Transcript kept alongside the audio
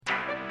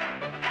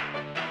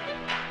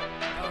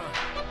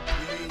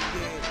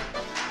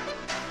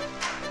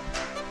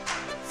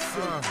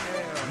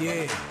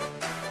Yeah.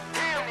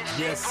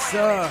 Yes,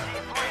 sir.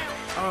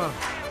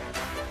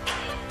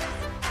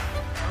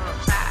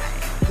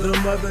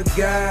 Them other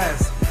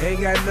guys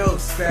ain't got no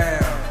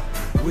style.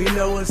 We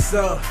know what's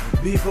up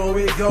before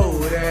we go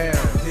down.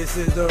 This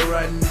is the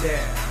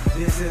rundown.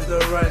 This is the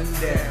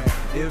rundown.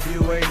 If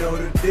you ain't know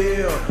the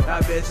deal,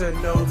 I bet you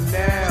know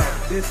now.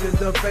 This is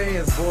the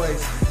fans'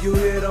 voice. You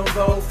hear them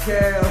vocals.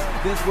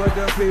 This what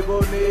the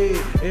people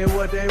need and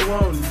what they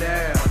want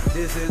now.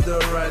 This is the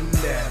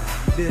rundown.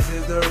 This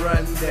is the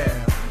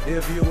rundown.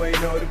 If you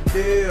ain't know the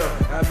deal,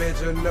 I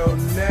bet you know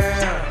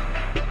now.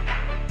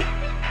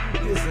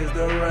 This is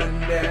the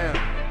rundown.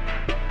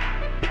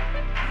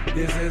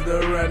 This is the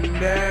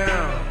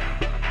rundown.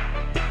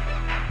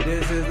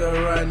 This is the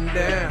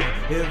rundown.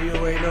 If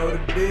you ain't know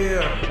the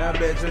deal, I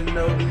bet you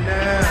know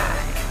now.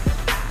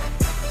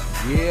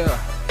 Yeah.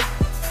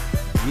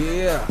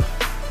 Yeah.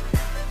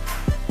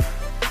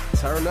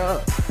 Turn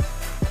up.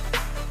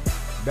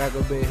 Back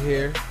up in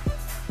here.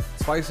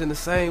 Twice in the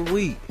same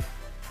week.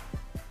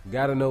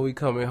 Gotta know we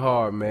coming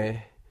hard,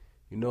 man.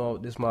 You know,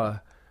 this my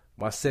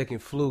second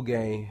flu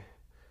game.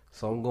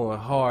 So I'm going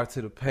hard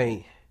to the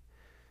paint.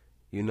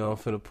 You know, I'm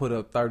finna put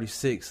up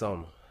 36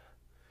 on them.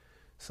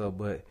 So,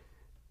 but,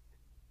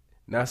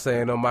 not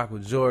saying I'm Michael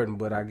Jordan,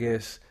 but I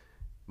guess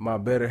my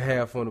better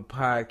half on the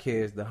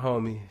podcast, the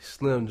homie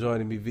Slim,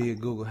 joining me via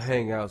Google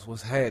Hangouts.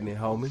 What's happening,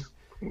 homie?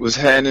 What's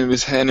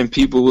happening,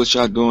 people? What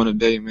y'all doing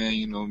today, man?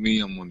 You know me,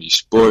 I'm on these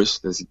sports.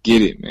 Let's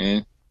get it,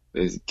 man.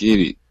 Let's get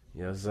it.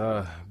 Yes,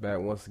 sir. Back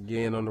once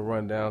again on the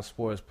Rundown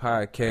Sports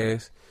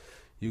Podcast.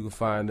 You can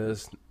find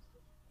us,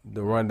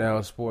 the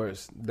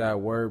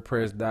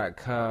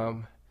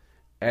rundownsports.wordpress.com,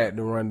 at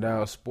the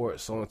Rundown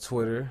Sports on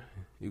Twitter.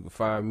 You can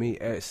find me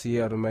at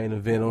Seattle Main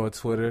Event on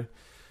Twitter.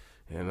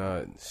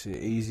 And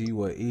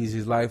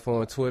Easy's Life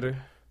on Twitter.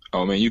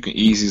 Oh, man, you can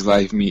Easy's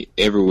Life me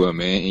everywhere,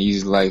 man.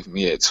 Easy's Life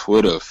me at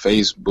Twitter,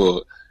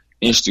 Facebook,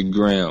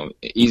 Instagram.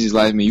 Easy's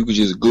Life me. You can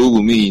just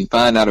Google me and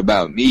find out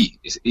about me.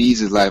 It's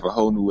Easy's Life, a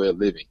whole new way of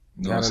living.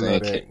 You know what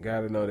I'm saying?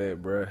 Gotta know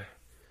that, bruh.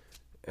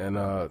 And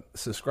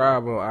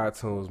subscribe on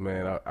iTunes,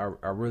 man.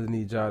 I really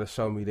need y'all to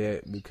show me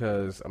that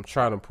because I'm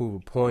trying to prove a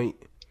point.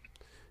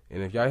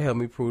 And if y'all help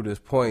me prove this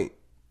point,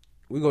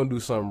 we're going to do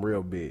something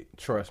real big.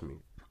 Trust me.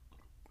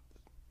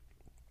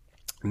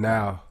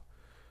 Now,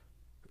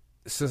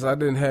 since I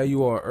didn't have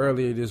you on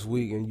earlier this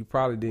week, and you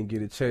probably didn't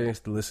get a chance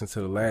to listen to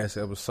the last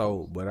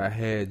episode, but I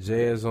had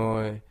Jazz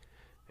on,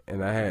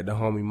 and I had the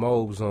homie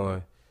Mobes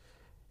on,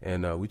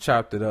 and we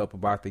chopped it up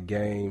about the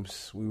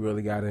games. We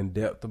really got in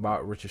depth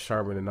about Richard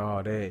Sherman and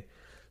all that.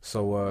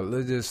 So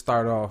let's just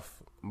start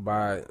off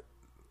by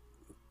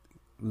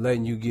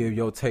letting you give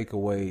your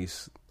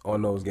takeaways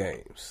on those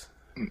games.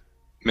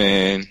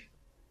 Man.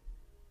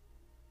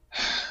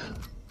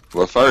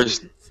 Well,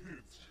 first,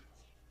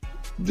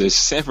 the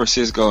San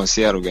Francisco and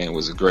Seattle game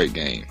was a great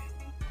game.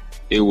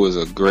 It was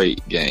a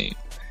great game.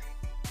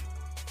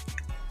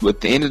 But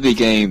the end of the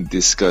game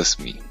disgusts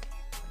me.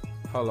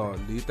 Hold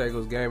on. Do you think it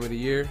was game of the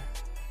year?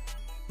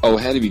 Oh,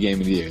 it had to be game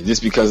of the year.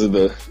 Just because of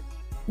the...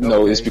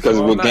 No, it's because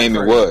of what game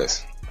it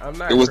was.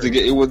 It was the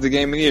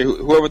game of the year.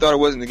 Whoever thought it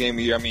wasn't the game of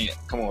the year, I mean,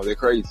 come on, they're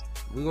crazy.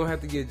 We're going to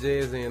have to get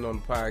Jazz in on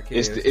the podcast.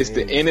 It's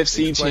the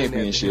NFC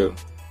Championship.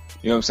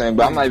 You know what I'm saying?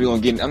 But I'm not even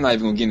going to get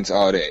into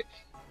all that.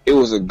 It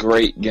was a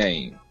great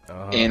game.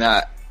 And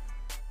I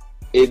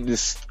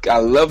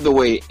love the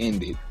way it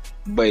ended,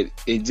 but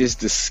it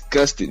just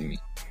disgusted me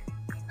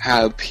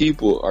how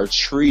people are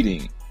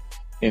treating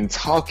and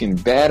talking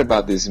bad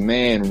about this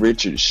man,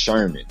 Richard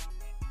Sherman.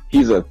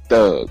 He's a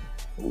thug.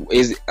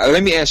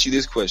 Let me ask you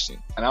this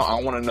question, and I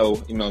want to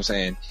know, you know what I'm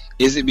saying?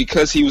 Is it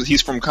because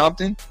he's from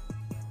Compton?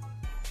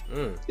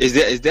 That's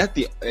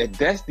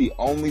the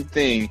only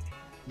thing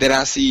that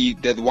I see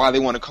that why they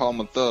want to call him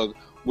a thug,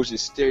 which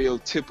is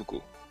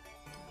stereotypical.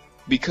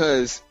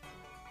 Because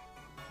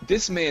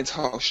this man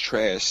talks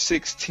trash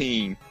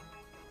 16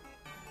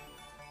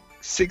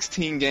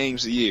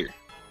 games a year.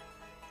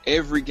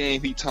 Every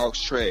game he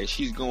talks trash.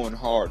 He's going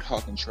hard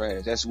talking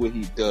trash. That's what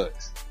he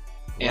does.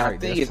 And right, I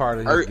think it's part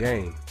of his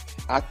game.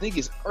 I think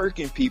it's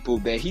irking people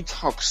that he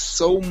talks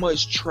so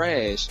much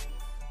trash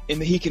and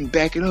that he can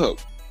back it up.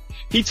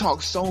 He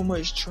talks so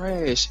much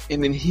trash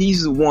and then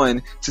he's the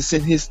one to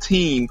send his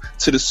team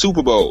to the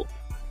Super Bowl.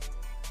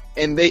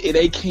 And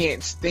they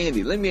can't stand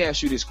it. Let me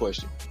ask you this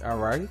question. All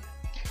right.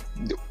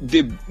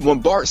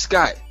 When Bart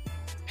Scott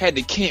had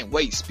the can't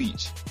wait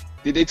speech,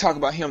 did they talk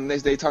about him the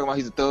next day talking about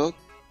he's a thug?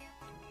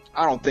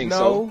 I don't think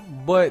so. No,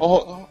 but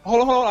hold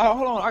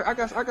on.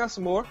 I got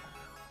some more.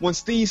 When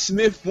Steve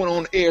Smith went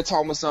on air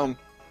talking about something,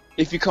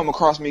 if you come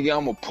across me again,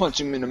 I'm gonna punch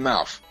him in the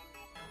mouth.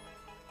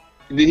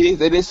 Did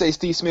they say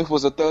Steve Smith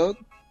was a thug?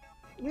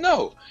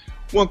 No.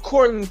 When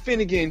Cortland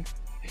Finnegan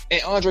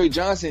and Andre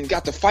Johnson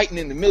got to fighting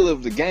in the middle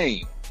of the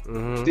game,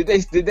 did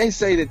they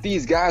say that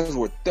these guys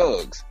were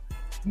thugs?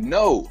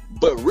 No.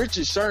 But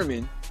Richard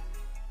Sherman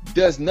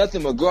does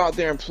nothing but go out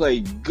there and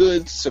play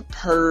good,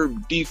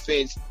 superb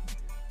defense,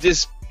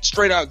 just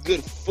straight out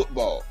good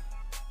football.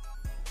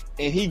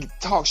 And he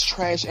talks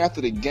trash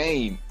after the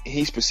game, and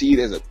he's perceived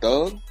as a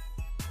thug?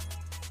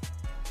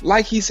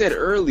 like he said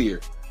earlier,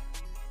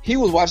 he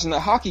was watching the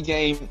hockey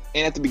game,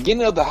 and at the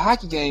beginning of the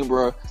hockey game,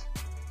 bro,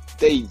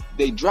 they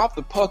dropped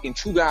the puck, and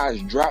two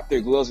guys dropped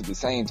their gloves at the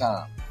same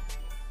time,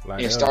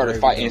 Like, and started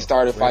fighting.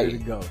 Ready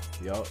to go.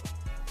 Yup.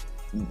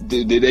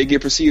 Did they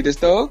get perceived as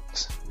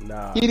thugs?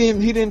 Nah. He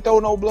didn't throw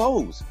no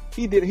blows.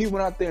 He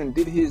went out there and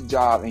did his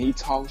job, and he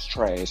talks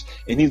trash.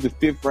 And he's the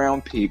 5th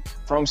round pick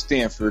from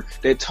Stanford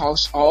that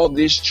talks all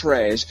this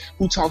trash.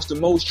 Who talks the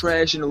most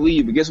trash in the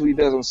league? But guess what he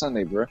does on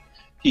Sunday, bro?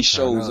 He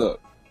shows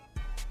up.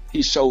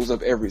 He shows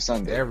up every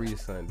Sunday. Every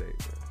Sunday,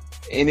 bro.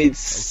 And it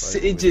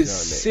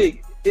sickens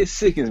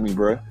me,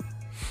 bro.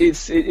 It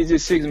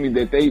just sickens me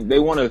that they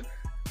want to.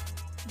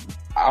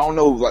 I don't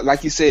know,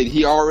 like you said,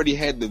 he already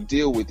had to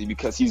deal with it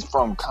because he's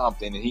from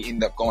Compton and he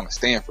ended up going to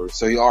Stanford.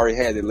 So he already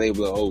had the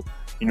label of,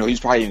 he's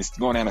probably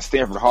going down the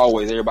Stanford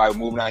hallways, everybody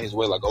moving out his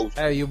way like,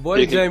 Hey, your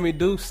boy Jamie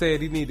Duke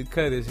said he need to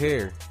cut his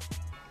hair.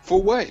 For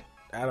what?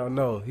 I don't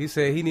know. He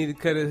said he need to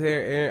cut his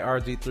hair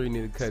and RG3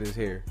 need to cut his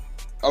hair.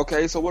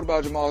 Okay, so what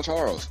about Jamal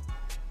Charles?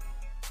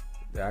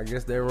 I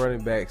guess they're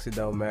running backs. It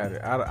don't matter.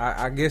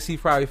 I guess he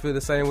probably feel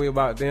the same way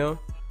about them,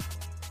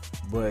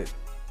 but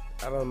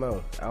I don't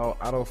know.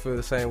 I don't feel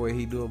the same way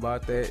he do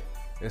about that,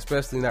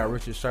 especially not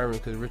Richard Sherman,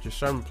 because Richard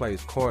Sherman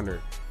plays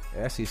corner,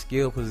 and that's his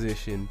skill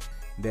position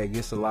that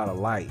gets a lot of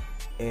light.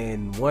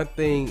 And one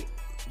thing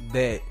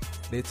that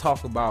they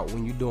talk about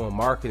when you're doing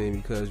marketing,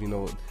 because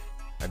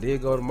I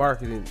did go to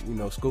marketing,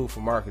 school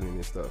for marketing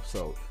and stuff.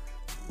 So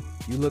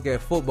you look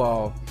at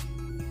football,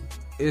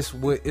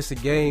 it's a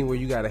game where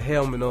you got a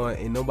helmet on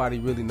and nobody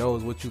really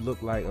knows what you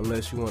look like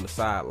unless you're on the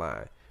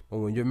sideline. But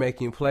when you're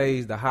making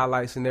plays, the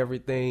highlights and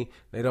everything,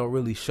 they don't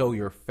really show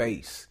your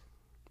face.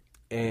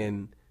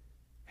 And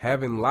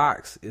having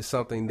locks is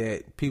something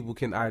that people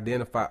can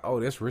identify. Oh,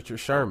 that's Richard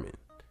Sherman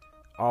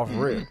off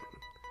rip.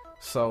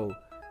 So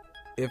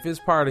if it's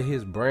part of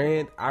his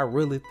brand, I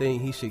really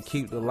think he should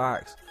keep the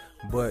locks.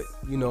 But,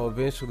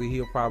 eventually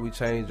he'll probably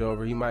change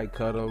over. He might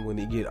cut them when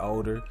he get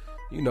older.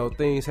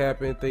 Things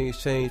happen,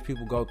 things change,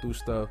 people go through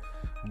stuff.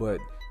 But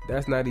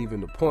that's not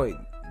even the point.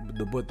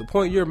 But the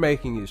point you're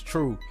making is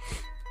true.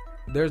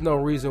 There's no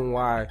reason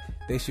why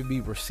they should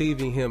be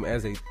perceiving him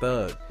as a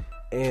thug.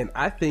 And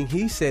I think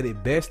he said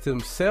it best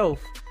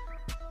himself.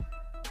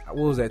 What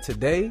was that,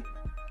 today?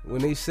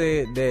 When they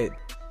said that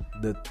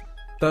the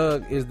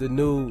thug is the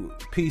new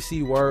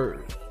PC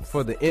word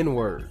for the N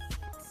word.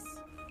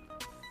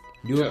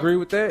 You agree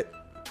with that?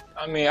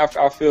 I mean, I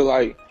feel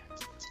like,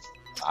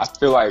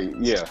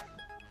 yeah.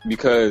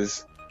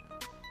 Because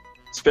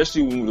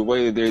especially with the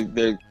way that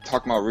they're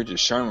talking about Richard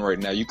Sherman right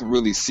now, you can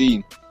really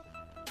see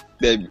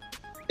that.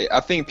 I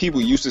think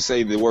people used to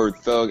say the word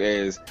thug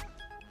as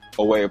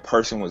a way a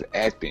person was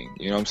acting,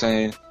 you know what I'm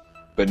saying?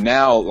 But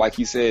now, like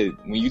he said,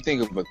 when you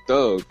think of a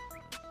thug,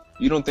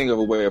 you don't think of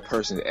a way a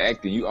person's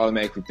acting. You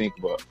automatically think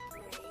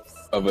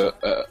of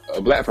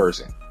a black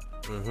person,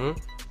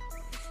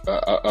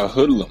 a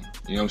hoodlum,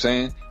 you know what I'm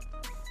saying?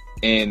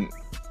 And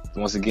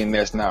once again,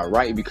 that's not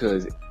right,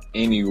 because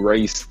any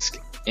race,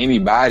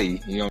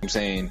 anybody, you know what I'm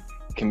saying,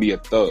 can be a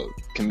thug,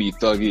 can be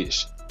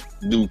thuggish,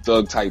 do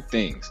thug type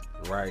things.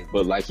 Right.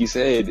 But like he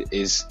said,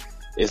 it's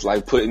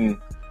like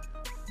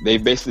they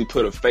basically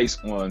put a face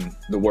on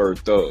the word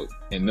thug,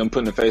 and them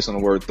putting a face on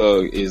the word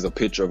thug is a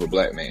picture of a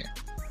black man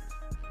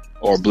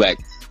or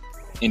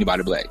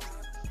anybody black.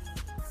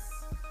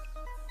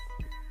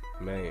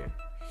 Man.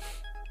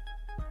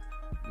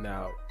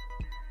 Now,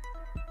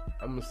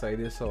 I'm gonna say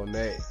this on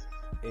that,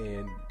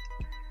 and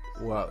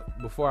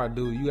before I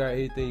do, you got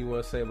anything you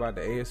want to say about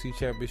the AFC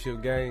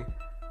Championship game?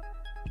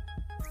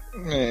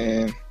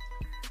 Man.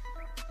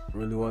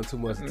 Really wasn't too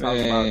much to talk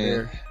about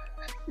there.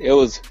 It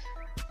was,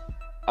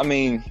 I'm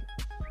going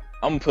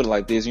to put it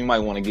like this. You might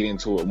want to get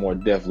into it more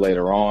depth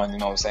later on, you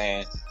know what I'm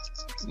saying?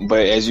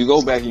 But as you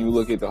go back and you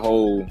look at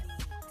the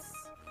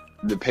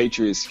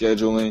Patriots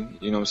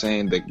scheduling, you know what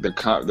I'm saying?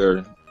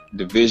 Their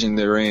division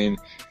they're in,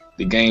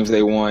 the games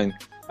they won.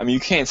 I mean,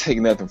 you can't take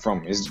nothing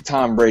from it. It's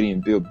Tom Brady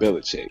and Bill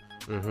Belichick.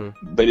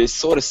 But it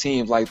sort of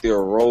seems like their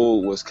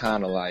role was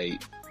kind of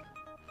like,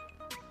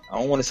 I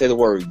don't want to say the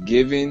word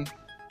given,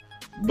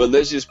 but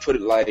let's just put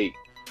it like,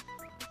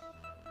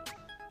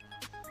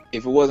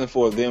 if it wasn't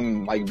for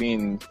them like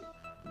being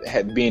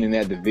in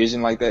that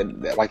division like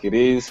that like it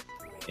is,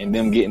 and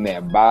them getting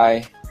that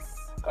bye,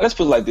 let's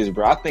put it like this,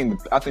 bro. I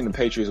think the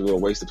Patriots will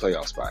waste the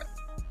playoff spot.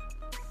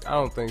 I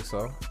don't think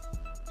so.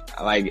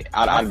 Like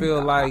I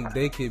feel like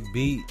they could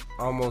beat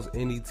almost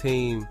any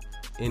team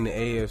in the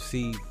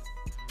AFC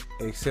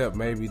except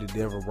maybe the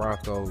Denver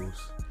Broncos.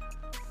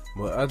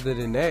 But other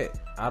than that,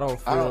 I don't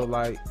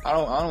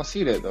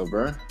see that though,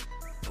 bro.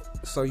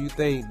 So you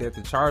think that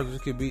the Chargers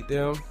could beat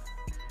them?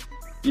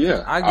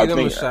 Yeah, I give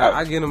them a shot.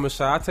 I give them a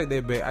shot. I take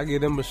that bet. I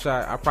give them a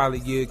shot. I probably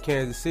give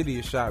Kansas City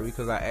a shot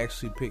because I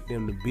actually picked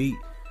them to beat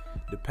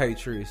the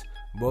Patriots.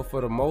 But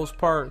for the most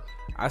part,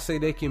 I say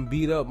they can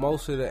beat up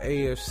most of the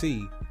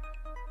AFC,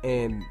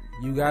 and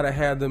you gotta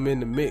have them in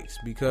the mix,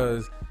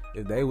 because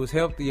if they was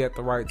healthy at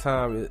the right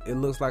time, it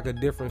looks like a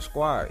different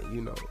squad,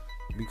 you know.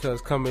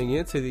 Because coming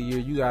into the year,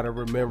 you gotta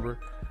remember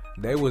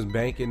they was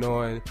banking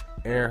on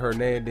Aaron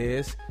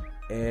Hernandez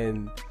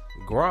and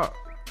Gronk,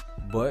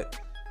 but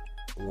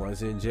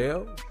one's in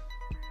jail,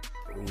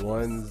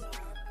 one's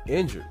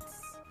injured.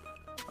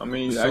 I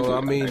mean,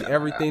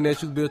 everything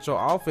that you built your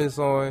offense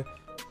on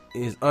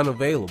is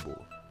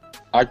unavailable.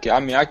 I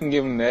can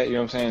give them that. You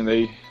know what I'm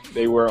saying?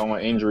 They were on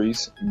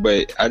injuries,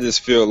 but I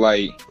just feel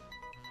like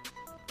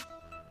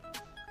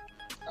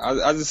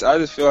I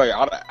just feel like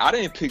I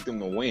didn't pick them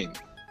to win.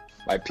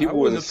 Like people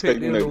was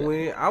expecting them to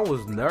win. I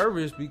was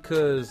nervous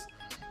because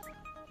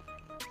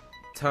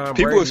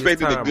people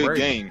expected a good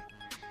game.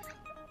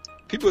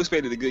 People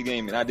expected a good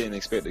game, and I didn't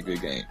expect a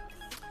good game.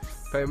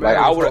 Peyton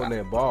Manning was holding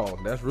that ball.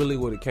 That's really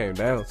what it came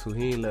down to.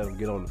 He didn't let him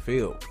get on the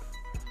field.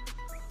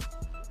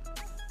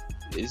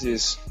 It's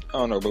just, I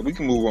don't know, but we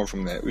can move on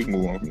from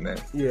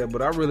that. Yeah,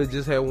 but I really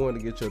just had wanted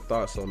to get your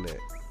thoughts on that.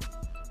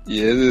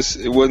 Yeah,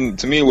 it wasn't,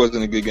 to me, it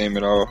wasn't a good game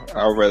at all.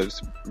 I would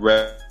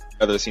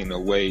rather seen a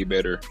way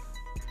better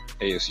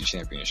AFC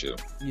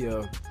Championship.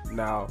 Yeah.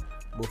 Now,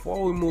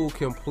 before we move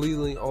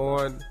completely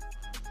on,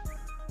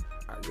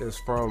 I guess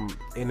from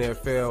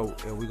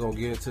NFL, and we're going to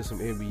get into some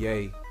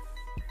NBA,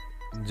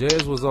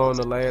 Jez was on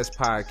the last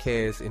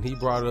podcast, and he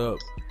brought up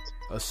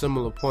a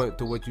similar point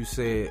to what you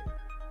said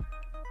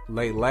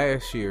late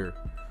last year,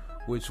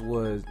 which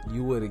was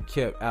you would have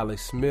kept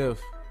Alex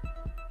Smith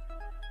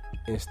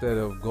instead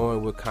of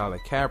going with Colin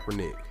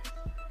Kaepernick.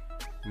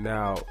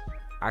 Now,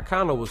 I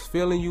kind of was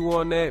feeling you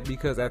on that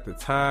because at the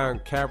time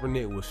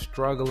Kaepernick was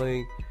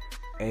struggling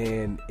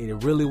and it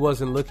really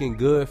wasn't looking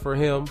good for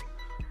him.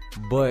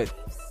 But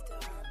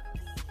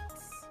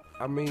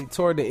I mean,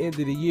 toward the end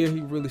of the year, he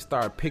really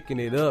started picking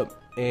it up,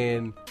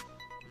 and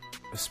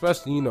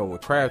especially, you know, when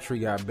Crabtree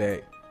got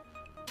back,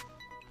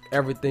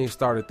 everything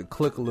started to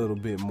click a little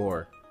bit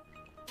more.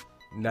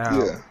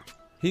 Now,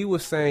 he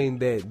was saying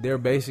that they're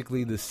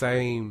basically the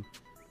same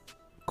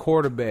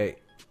quarterback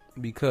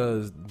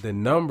because the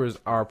numbers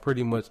are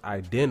pretty much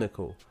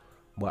identical.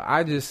 But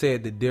I just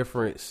said the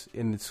difference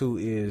in the two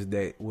is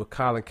that with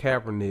Colin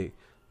Kaepernick,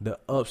 the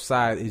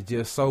upside is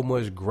just so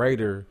much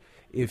greater.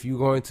 If you're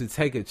going to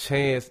take a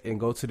chance and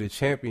go to the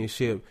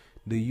championship,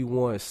 do you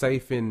want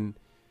safe and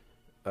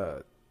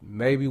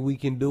maybe we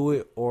can do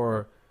it,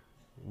 or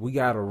we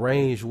got a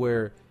range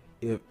where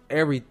if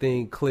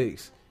everything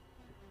clicks,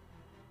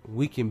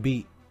 we can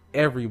beat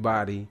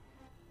everybody,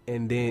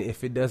 and then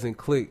if it doesn't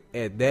click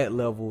at that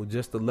level,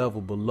 just the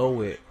level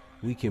below it,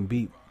 we can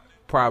beat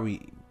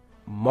probably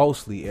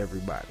mostly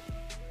everybody.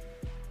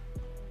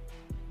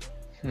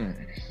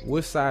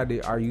 What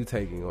side are you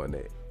taking on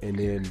that? And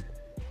then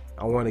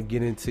I want to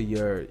get into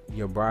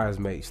your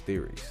bridesmaids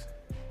theories.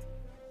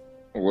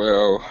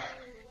 Well,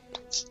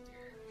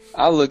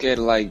 I look at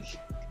it like,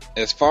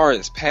 as far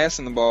as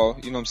passing the ball,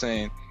 you know what I'm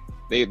saying,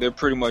 they're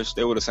pretty much,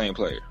 they were the same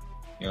player.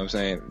 You know what I'm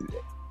saying?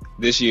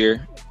 This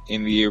year,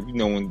 in the year, you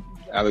know, when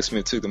Alex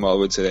Smith took them all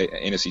the way to the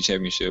NFC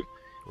Championship,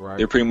 right,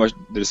 they're pretty much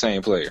the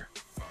same player.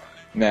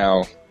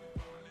 Now,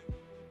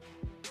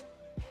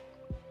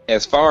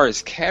 as far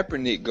as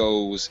Kaepernick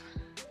goes,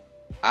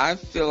 I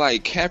feel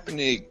like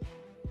Kaepernick,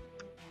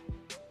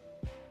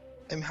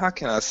 I mean, how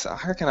can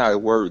I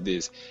word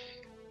this?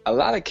 A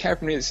lot of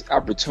Kaepernick's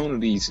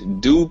opportunities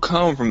do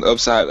come from the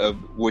upside of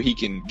where he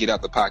can get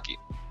out the pocket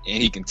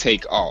and he can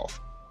take off.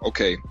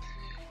 Okay,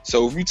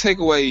 so if you take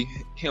away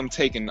him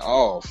taking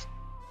off,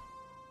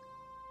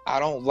 I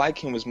don't like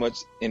him as much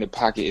in the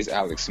pocket as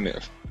Alex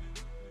Smith.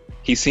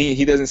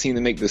 He doesn't seem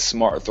to make the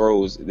smart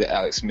throws that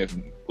Alex Smith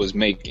was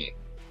making.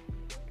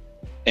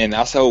 And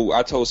I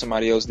told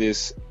somebody else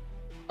this,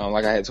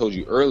 like I had told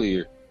you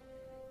earlier,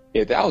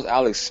 if that was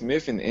Alex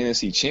Smith in the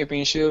NFC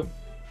Championship,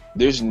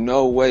 there's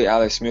no way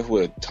Alex Smith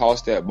would have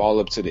tossed that ball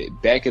up to the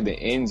back of the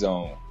end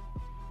zone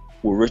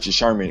with Richard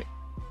Sherman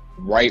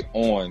right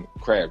on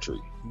Crabtree.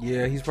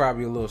 Yeah, he's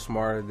probably a little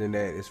smarter than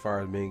that as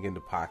far as being in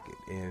the pocket.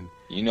 And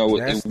you know,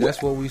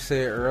 that's what we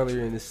said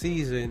earlier in the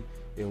season.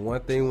 And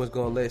one thing was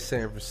going to let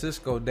San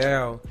Francisco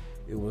down,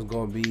 it was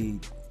going to be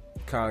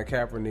Colin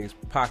Kaepernick's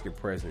pocket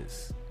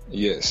presence.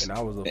 Yes. And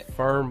I was a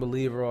firm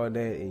believer on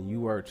that, and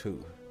you were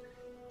too.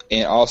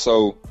 And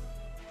also,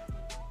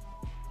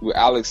 with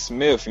Alex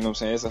Smith, you know what I'm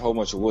saying, it's a whole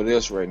bunch of what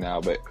ifs right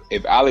now. But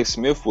if Alex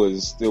Smith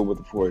was still with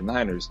the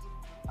 49ers,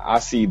 I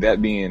see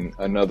that being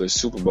another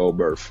Super Bowl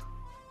berth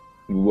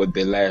with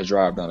their last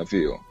drive down the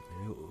field.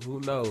 Who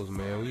knows,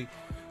 man?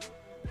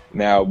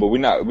 But we're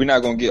not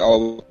gonna get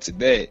all to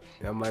that.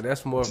 I'm like,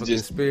 that's more of a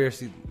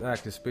conspiracy,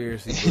 not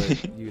conspiracy,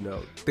 but you know,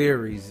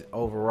 theories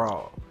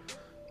overall.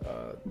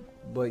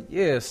 But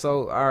yeah,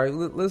 so all right,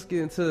 let's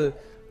get into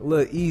a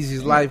little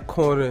Easy's Life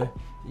Corner.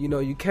 You know,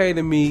 you came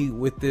to me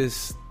with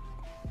this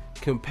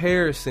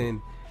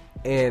comparison,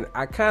 and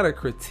I kind of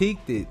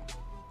critiqued it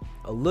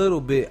a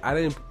little bit. I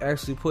didn't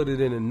actually put it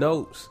in the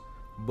notes,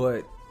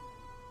 but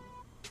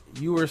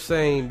you were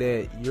saying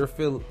that you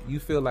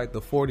feel like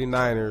the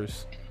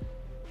 49ers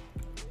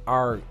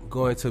are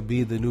going to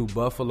be the new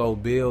Buffalo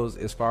Bills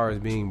as far as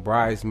being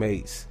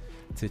bridesmaids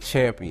to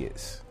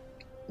champions.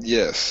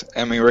 Yes.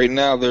 I mean, right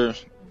now they're,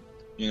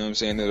 You know what I'm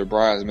saying? They're the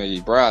bridesmaids. You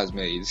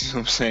know what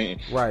I'm saying?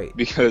 Right.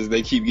 Because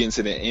they keep getting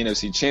to the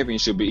NFC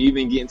Championship, but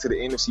even getting to the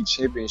NFC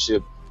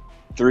Championship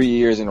 3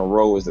 years in a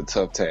row is a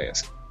tough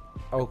task.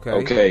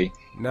 Okay.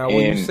 Now,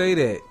 when you say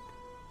that,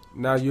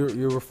 now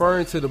you're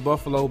referring to the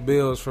Buffalo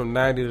Bills from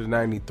 90 to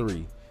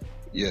 93.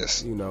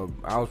 Yes. You know,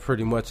 I was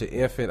pretty much an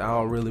infant. I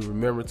don't really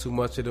remember too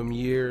much of them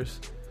years,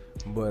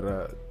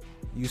 but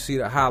you see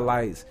the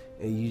highlights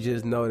and you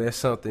just know that's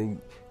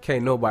something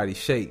can't nobody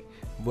shake.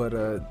 But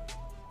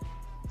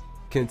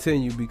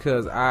continue,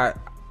 because I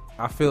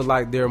feel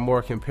like they're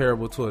more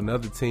comparable to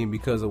another team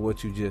because of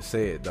what you just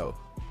said, though.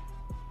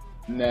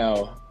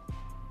 Now,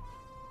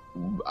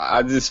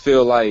 I just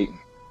feel like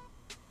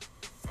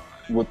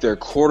with their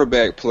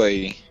quarterback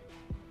play,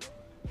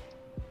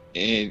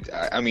 and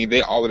I mean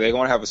they're going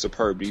to have a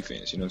superb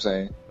defense. You know what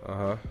I'm saying?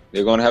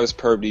 They're going to have a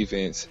superb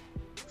defense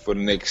for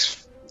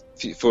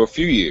a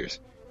few years.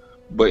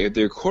 But if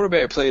their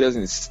quarterback play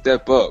doesn't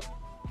step up,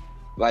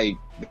 like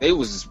they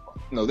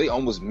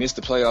almost missed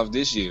the playoffs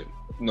this year.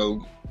 You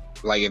know,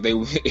 like if they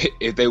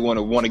would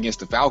have won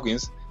against the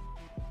Falcons,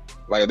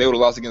 like if they would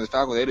have lost against the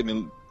Falcons, they'd have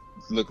been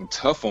looking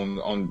tough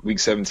on week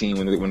 17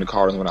 when the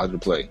Cardinals went out to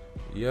play.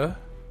 Yeah.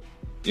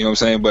 You know what I'm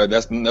saying? But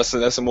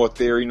that's a more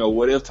theory,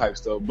 what if type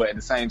stuff. But at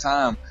the same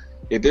time,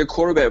 if their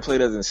quarterback play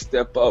doesn't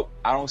step up,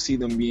 I don't see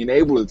them being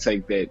able to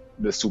take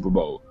the Super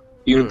Bowl.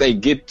 Even if they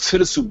get to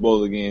the Super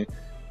Bowl again,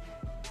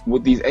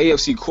 with these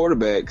AFC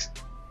quarterbacks,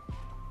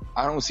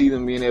 I don't see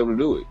them being able to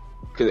do it.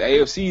 Because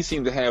AFC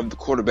seems to have the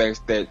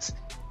quarterbacks that's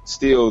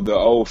still the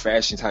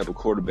old-fashioned type of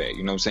quarterback.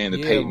 You know what I'm saying?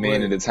 The Peyton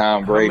Manning, the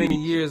Tom Brady. How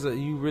many years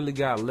you really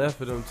got left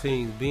for them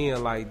teams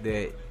being like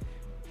that?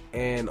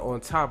 And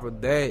on top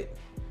of that,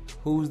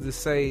 who's to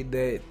say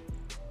that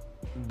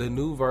the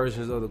new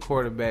versions of the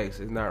quarterbacks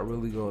is not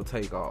really going to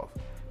take off?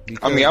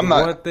 Because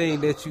one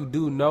thing that you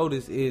do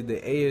notice is the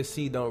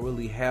AFC don't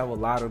really have a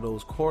lot of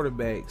those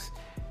quarterbacks,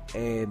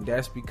 and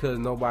that's because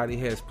nobody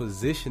has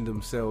positioned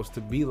themselves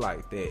to be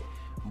like that.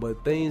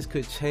 But things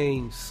could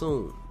change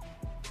soon.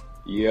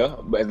 Yeah,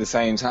 but at the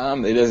same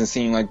time, it doesn't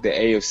seem like the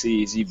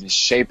AFC is even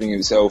shaping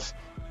itself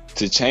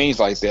to change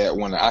like that.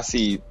 When I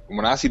see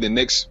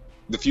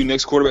the few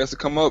next quarterbacks to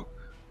come up,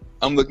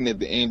 I'm looking at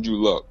the Andrew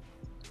Luck,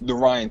 the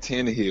Ryan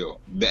Tannehill,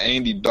 the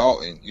Andy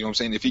Dalton. You know what I'm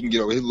saying? If he can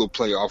get over his little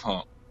playoff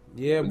hump.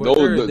 Yeah, but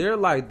they're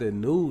like the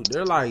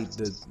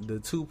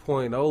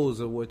 2.0s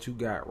of what you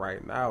got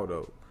right now,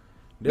 though.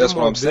 That's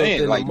what I'm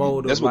saying. Like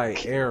mode of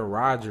like Aaron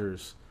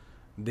Rodgers,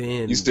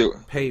 then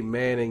Peyton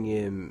Manning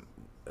and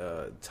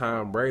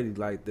Tom Brady.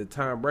 Like the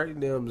Tom Brady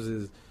names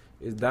is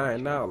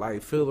dying out.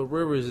 Like Phillip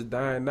Rivers is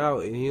dying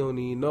out, and he don't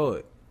even know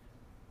it.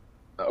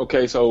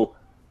 Okay, so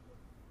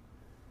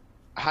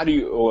how do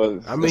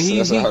you? I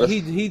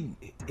mean,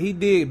 he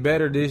did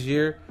better this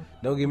year.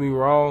 Don't get me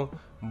wrong,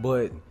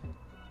 but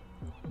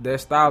that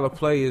style of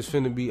play is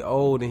finna be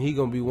old, and he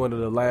gonna be one of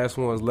the last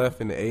ones left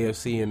in the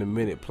AFC in a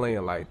minute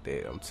playing like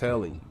that. I'm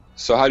telling you.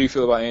 So how do you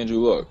feel about Andrew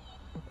Luck?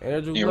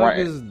 Andrew Luck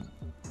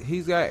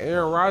he's got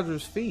Aaron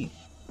Rodgers' feet.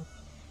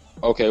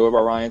 Okay, what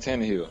about Ryan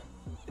Tannehill?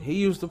 He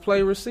used to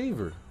play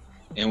receiver.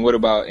 And what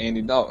about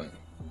Andy Dalton?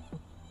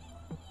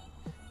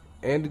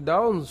 Andy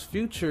Dalton's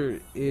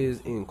future is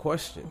in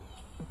question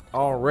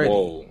already.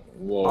 Whoa.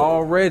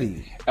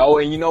 Already. Oh,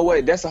 and you know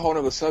what? That's a whole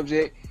other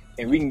subject.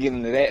 And we can get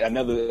into that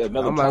another I'm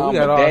time. Like, we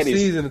got all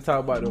season to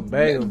talk about them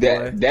bangers.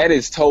 That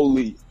is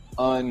totally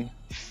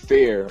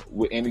unfair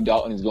what Andy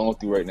Dalton is going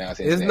through right now.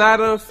 It's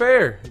not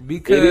unfair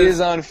because it is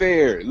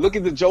unfair. Look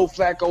at the Joe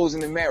Flacco's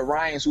and the Matt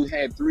Ryans who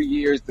had 3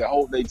 years to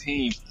hold their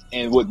team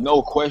and with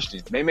no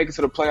question they make it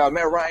to the playoffs.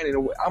 Matt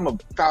Ryan, I'm a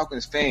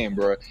Falcons fan,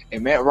 bro,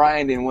 and Matt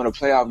Ryan didn't win a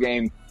playoff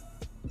game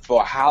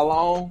for how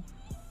long?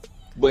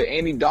 But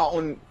Andy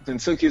Dalton then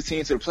took his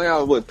team to the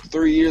playoffs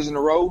 3 years in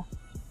a row.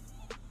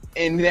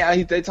 And now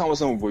they talking about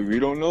something, but we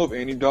don't know if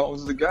Andy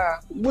Dalton's the guy.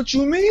 What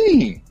you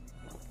mean?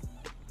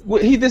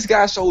 This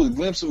guy shows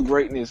glimpses of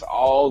greatness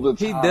all the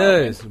time. He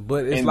does,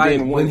 but it's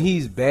like when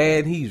he's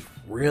bad, he's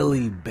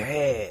really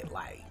bad.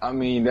 Like, I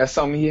mean, that's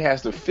something he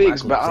has to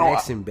fix. Michael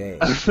Jackson bad.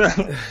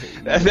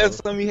 That's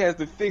something he has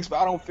to fix. But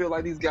I don't feel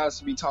like these guys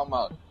should be talking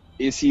about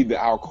is he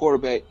our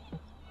quarterback?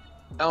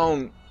 I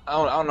don't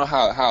know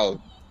how.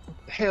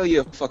 Hell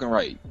yeah, fucking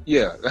right.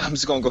 Yeah, I'm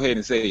just gonna go ahead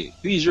and say it.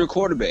 He's your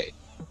quarterback.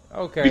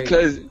 Okay,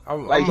 because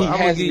he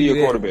has to be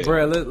a quarterback.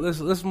 Bro,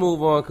 let's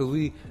move on because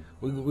we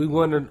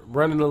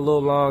running a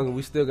little long and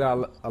we still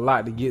got a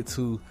lot to get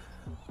to.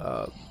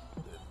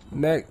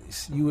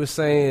 Next, you were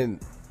saying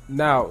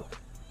now.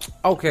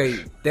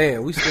 Okay,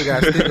 damn, we still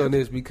got to stick on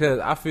this because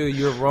I feel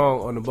you're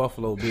wrong on the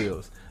Buffalo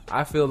Bills.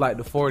 I feel like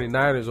the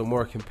 49ers are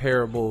more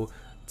comparable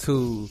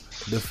to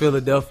the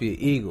Philadelphia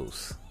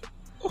Eagles.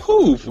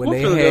 When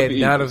they had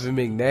Donovan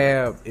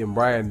McNabb and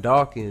Brian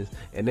Dawkins,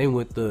 and they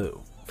went to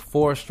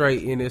 4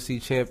 straight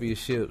NFC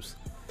championships,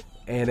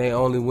 and they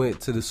only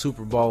went to the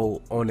Super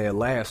Bowl on that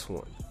last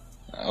one.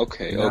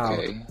 Okay.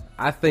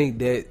 I think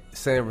that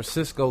San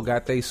Francisco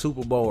got their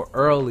Super Bowl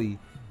early,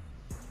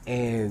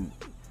 and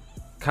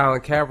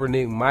Colin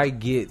Kaepernick might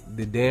get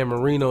the Dan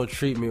Marino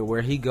treatment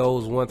where he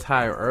goes one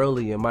time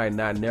early and might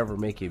not never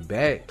make it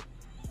back.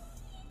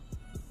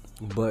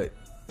 But,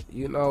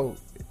 you know,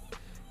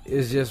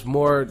 it's just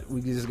more,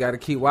 we just got to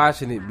keep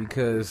watching it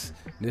because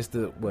this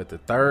the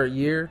third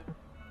year?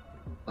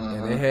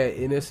 And they had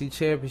NFC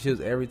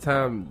championships every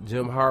time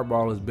Jim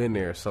Harbaugh has been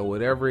there. So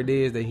whatever it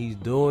is that he's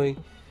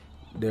doing,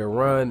 their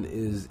run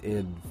is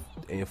in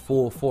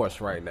full force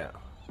right now.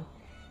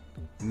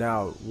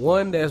 Now,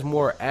 one that's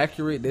more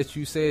accurate that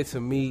you said to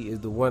me is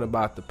the one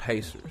about the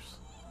Pacers.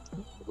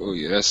 Oh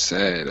yeah, that's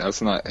sad.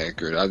 That's not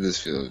accurate. I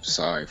just feel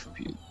sorry for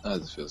people. I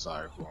just feel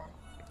sorry for them.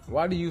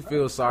 Why do you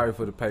feel sorry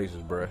for the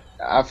Pacers, bruh?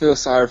 I feel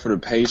sorry for the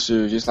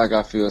Pacers, just like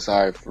I feel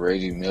sorry for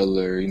Reggie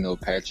Miller,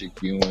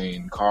 Patrick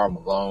Ewing, Karl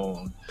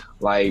Malone.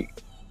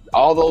 Like,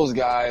 all those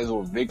guys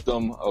were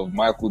victim of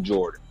Michael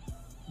Jordan.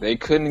 They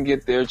couldn't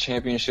get their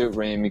championship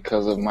ring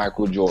because of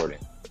Michael Jordan.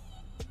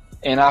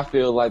 And I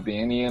feel like the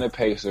Indiana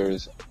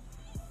Pacers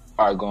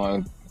are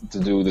going to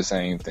do the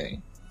same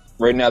thing.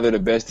 Right now, they're the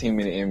best team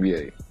in the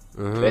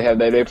NBA.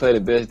 They play the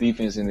best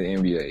defense in the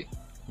NBA.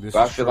 But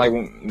I feel like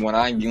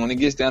when it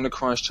gets down to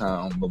crunch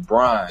time,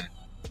 LeBron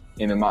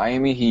and the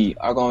Miami Heat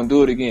are going to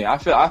do it again.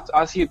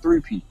 I see a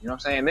three-peat. You know what I'm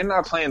saying? They're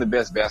not playing the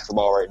best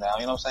basketball right now.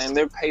 You know what I'm saying?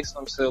 They're pacing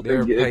themselves.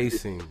 They're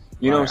pacing.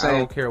 You know what I'm saying? I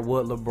don't care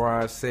what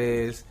LeBron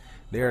says.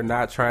 They're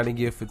not trying to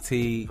get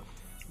fatigued.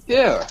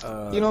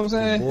 Yeah. You know what I'm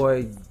saying?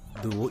 Boy,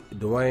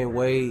 Dwayne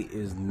Wade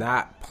is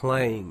not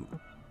playing.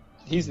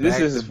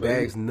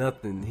 Bags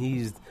nothing.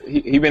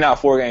 He been out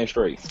 4 games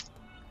straight.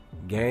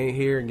 Game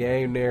here,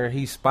 game there.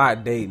 He's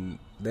spot dating.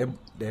 That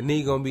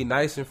knee gonna be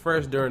nice and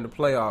fresh during the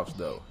playoffs,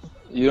 though.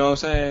 You know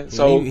what I'm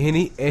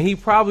saying? And he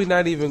probably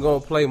not even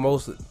gonna play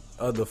most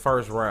of the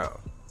first round,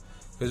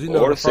 because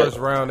the first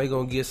round they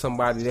gonna get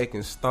somebody that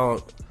can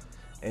stomp,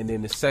 and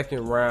then the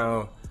second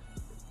round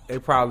they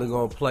probably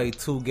gonna play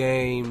 2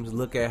 games,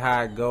 look at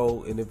how it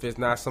go, and if it's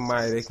not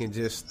somebody they can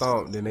just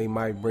stomp, then they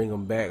might bring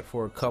him back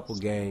for a couple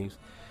games.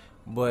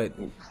 But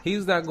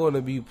he's not going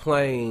to be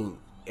playing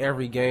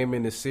every game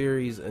in the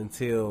series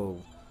until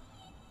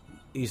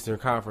Eastern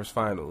Conference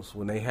Finals,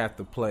 when they have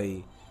to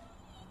play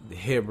the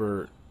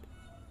Hibbert,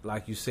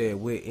 like you said,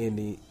 with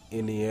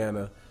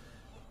Indiana.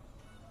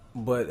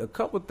 But a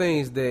couple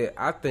things that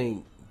I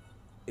think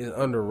is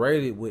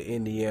underrated with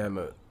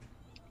Indiana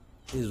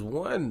is,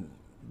 one,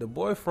 the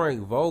boy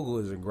Frank Vogel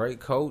is a great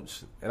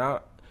coach, and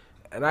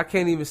I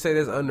can't even say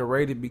that's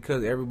underrated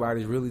because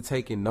everybody's really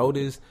taking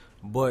notice,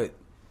 but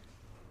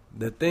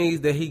the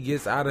things that he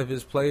gets out of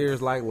his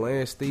players, like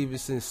Lance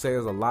Stevenson,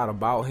 says a lot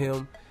about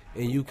him,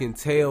 and you can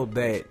tell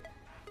that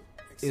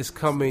it's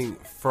coming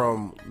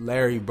from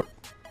Larry Bird.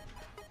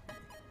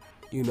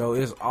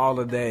 It's all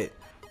of that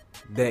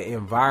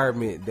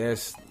environment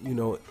that's,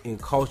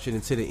 encultured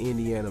into the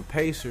Indiana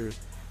Pacers,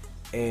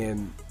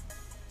 and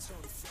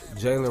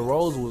Jalen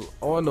Rose was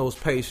on those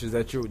Pacers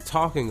that you're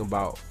talking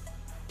about,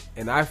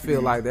 and I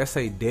feel like that's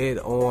a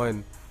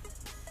dead-on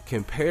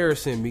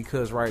comparison,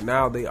 because right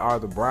now they are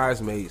the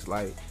bridesmaids.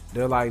 Like,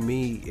 they're like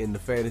me in the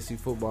fantasy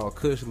football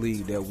Kush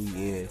League that we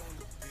in,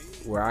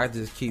 where I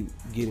just keep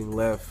getting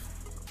left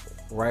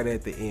right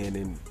at the end,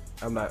 and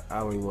I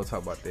don't even want to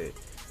talk about that.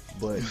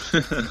 But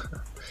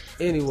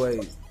anyway,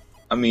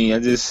 I mean, you know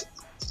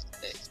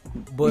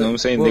what I'm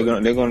saying? They're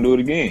gonna do it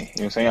again. You know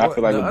what I'm saying? I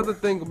feel like the other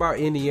thing about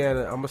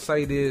Indiana, I'm gonna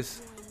say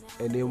this,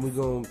 and then we're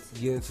gonna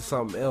get into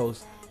something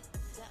else.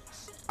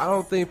 I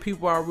don't think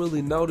people are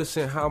really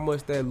noticing how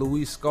much that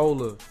Luis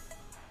Scola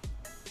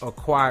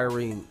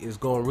acquiring is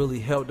gonna really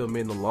help them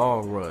in the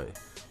long run.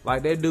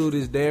 Like, that dude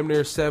is damn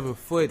near 7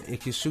 foot and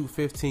can shoot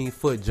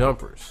 15-foot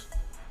jumpers.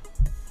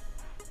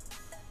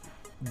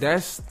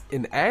 That's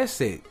an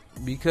asset,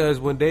 because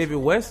when David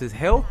West is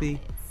healthy,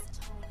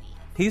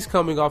 he's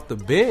coming off the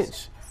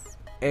bench.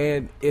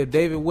 And if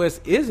David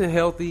West isn't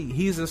healthy,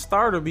 he's a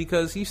starter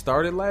because he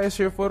started last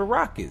year for the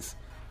Rockets.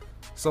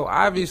 So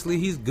obviously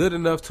he's good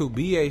enough to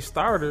be a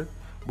starter.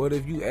 But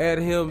if you add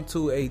him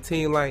to a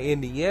team like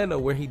Indiana,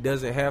 where he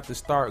doesn't have to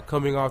start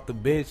coming off the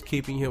bench,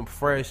 keeping him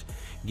fresh,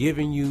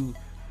 giving you,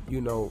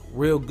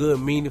 real good,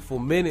 meaningful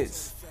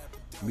minutes.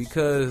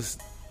 Because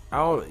I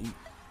don't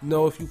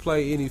know if you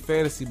play any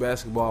fantasy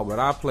basketball, but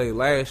I played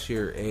last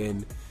year,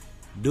 and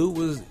dude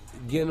was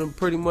getting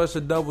pretty much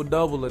a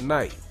double-double a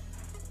night.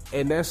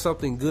 And that's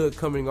something good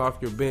coming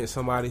off your bench,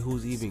 somebody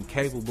who's even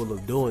capable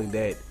of doing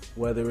that,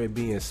 whether it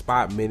be in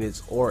spot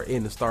minutes or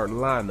in the starting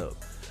lineup.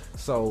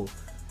 So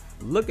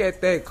look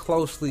at that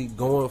closely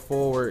going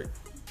forward,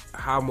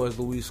 how much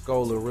Luis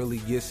Scola really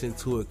gets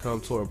into it come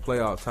toward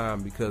playoff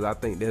time, because I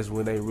think that's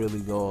when they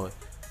really going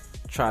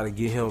to try to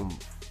get him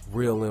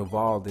real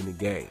involved in the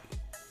game.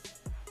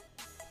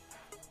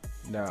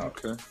 Now,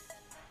 okay.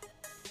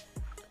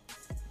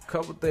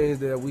 Couple things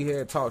that we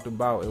had talked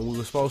about and we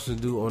were supposed to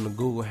do on the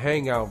Google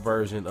Hangout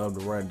version of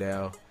the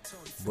rundown,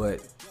 but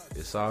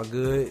it's all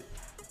good.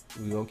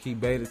 We're gonna keep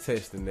beta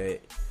testing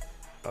that.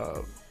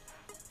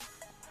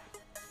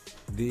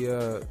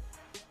 The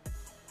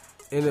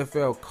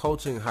NFL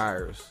coaching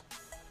hires,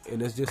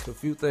 and there's just a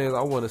few things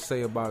I want to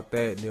say about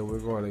that, and then we're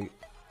going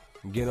to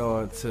get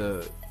on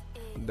to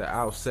the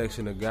out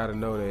section of Gotta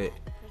Know That.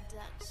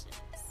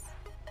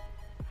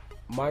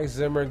 Mike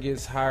Zimmer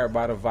gets hired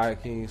by the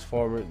Vikings,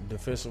 former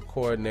defensive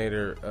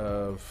coordinator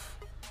of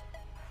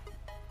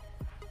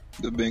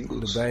the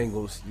Bengals. The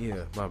Bengals,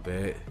 yeah, my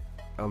bad.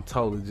 I'm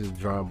totally just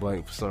drawing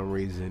blank for some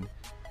reason.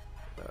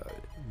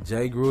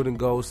 Jay Gruden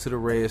goes to the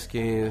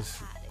Redskins,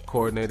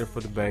 coordinator for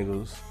the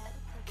Bengals.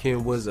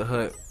 Ken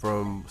Whisenhunt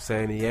from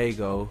San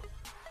Diego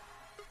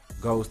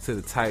goes to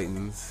the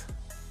Titans.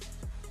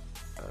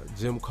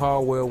 Jim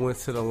Caldwell went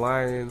to the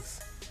Lions.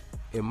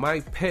 And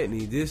Mike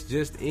Petney, this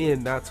just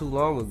ended not too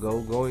long ago,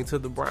 going to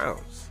the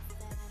Browns.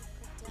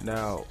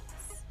 Now,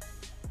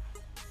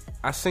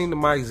 I seen the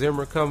Mike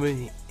Zimmer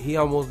coming. He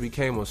almost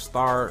became a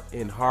star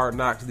in Hard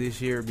Knocks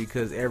this year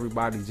because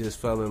everybody just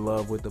fell in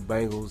love with the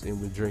Bengals and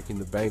was drinking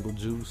the Bengal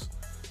juice.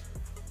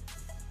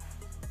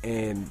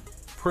 And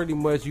pretty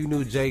much you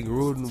knew Jay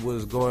Gruden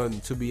was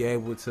going to be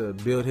able to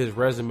build his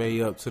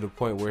resume up to the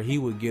point where he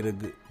would get a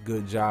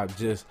good job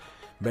just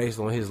based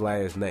on his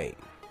last name.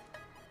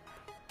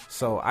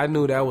 So I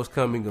knew that was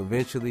coming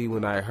eventually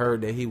when I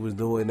heard that he was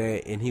doing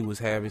that and he was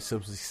having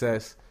some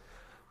success.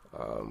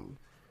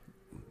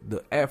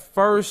 At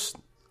first,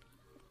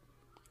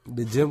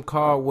 the Jim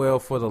Caldwell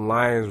for the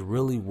Lions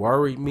really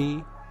worried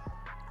me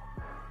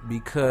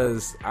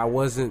because I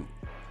wasn't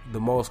the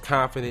most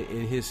confident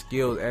in his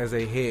skills as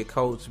a head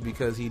coach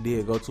because he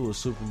did go to a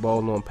Super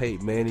Bowl on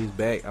Peyton Manning's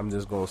back. I'm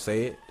just going to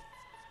say it.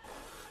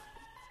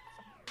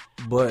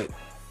 But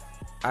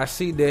I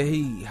see that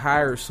he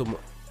hired some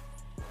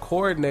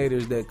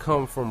coordinators that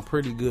come from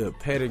pretty good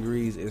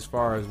pedigrees as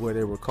far as where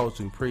they were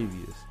coaching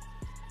previous.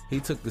 He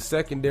took the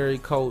secondary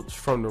coach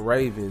from the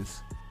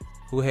Ravens,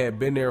 who had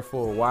been there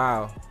for a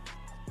while,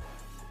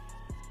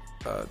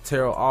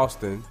 Terrell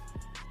Austin,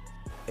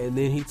 and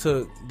then he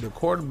took the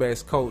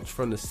quarterbacks coach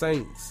from the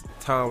Saints,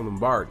 Tom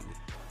Lombardi.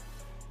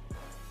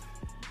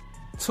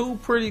 Two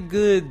pretty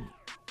good,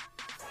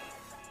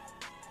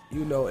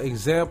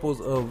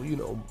 examples of,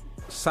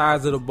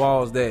 sides of the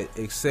balls that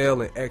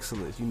excel in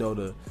excellence.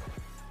 The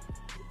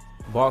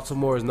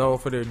Baltimore is known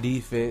for their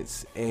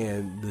defense,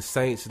 and the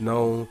Saints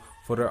known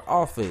for their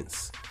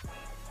offense.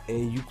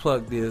 And you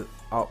plug the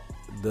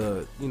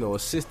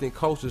assistant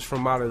coaches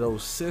from out of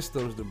those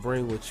systems to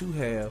bring what you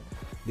have.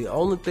 The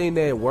only thing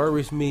that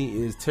worries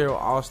me is Terrell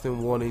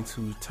Austin wanting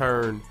to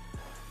turn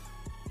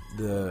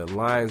the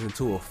Lions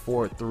into a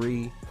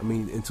 4-3.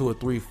 Into a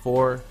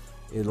 3-4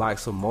 in like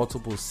some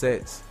multiple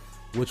sets,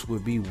 which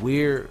would be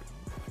weird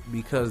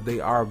because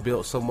they are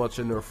built so much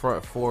in their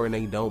front four and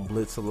they don't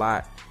blitz a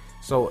lot.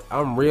 So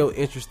I'm real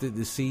interested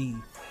to see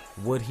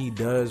what he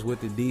does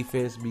with the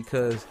defense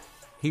because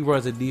he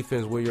runs a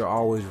defense where you're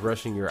always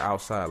rushing your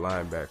outside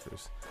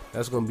linebackers.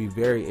 That's going to be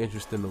very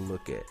interesting to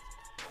look at.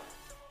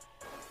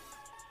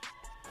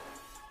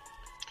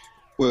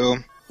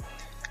 Well,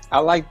 I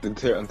like the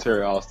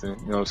Terry Austin,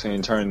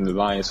 turning the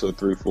Lions to a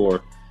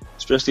 3-4,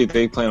 especially if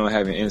they plan on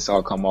having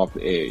Insall come off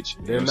the edge.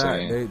 They're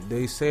not.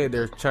 They said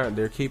they're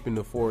keeping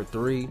the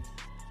 4-3,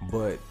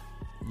 but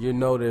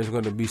there's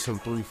going to be some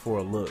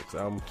 3-4 looks.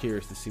 I'm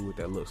curious to see what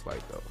that looks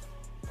like though.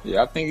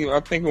 Yeah, I think it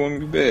wouldn't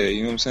be bad.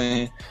 You know what I'm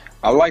saying?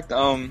 I like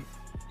and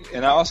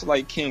I also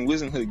like Ken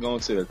Whisenhunt going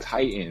to the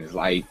Titans.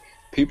 Like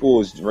people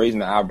was raising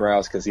the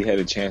eyebrows because he had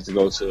a chance to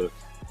go to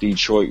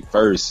Detroit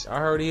first. I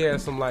heard he had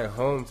some like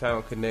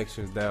hometown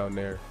connections down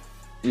there.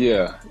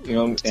 Yeah,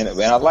 and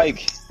I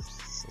like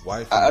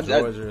wife from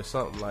Georgia or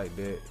something like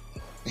that.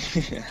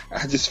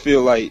 I just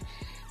feel like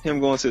him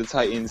going to the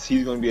Titans,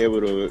 he's going to be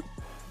able to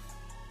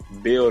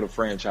build a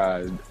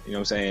franchise. You know what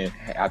I'm saying?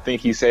 I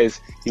think he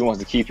says he wants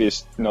to keep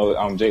his,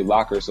 Jake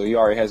Locker, so he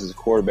already has his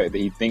quarterback that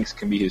he thinks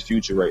can be his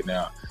future right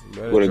now.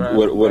 With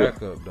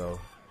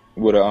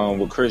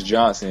Chris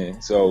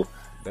Johnson. So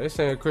they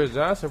saying Chris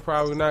Johnson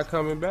probably not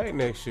coming back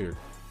next year.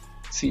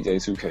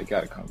 CJ2K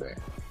got to come back.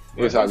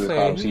 It's how they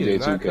call him CJ2K.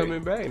 Not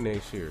coming back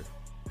next year.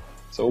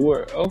 So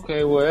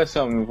that's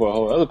something for a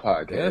whole other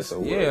podcast.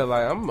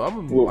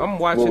 I'm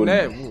watching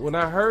that. When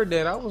I heard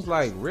that, I was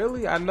like,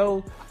 really? I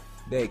know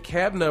that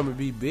cap number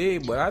be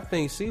big, but I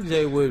think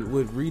CJ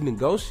would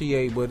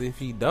renegotiate. But if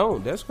he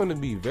don't, that's going to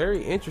be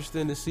very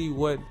interesting to see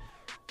what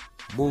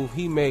move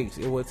he makes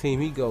and what team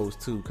he goes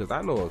to. Because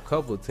I know a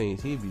couple of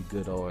teams he'd be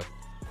good on.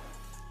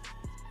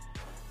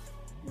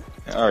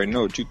 I already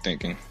know what you're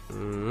thinking.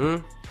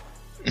 Mm-hmm.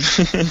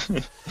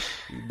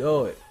 You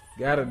know it.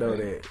 Gotta know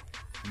that.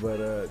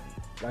 But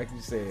like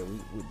you said,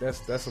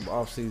 that's some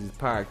off-season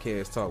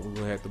podcast talk we're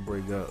gonna have to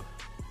bring up.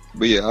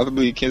 But yeah, I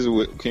believe Ken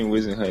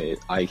Whisenhunt,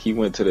 like he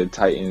went to the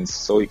Titans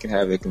so he can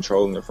have the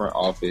control in the front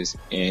office,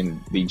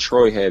 and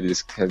Detroit has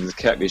this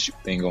cap issue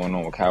thing going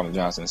on with Calvin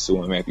Johnson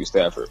suing Matthew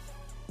Stafford.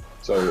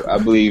 So I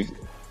believe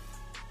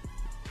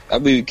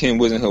Ken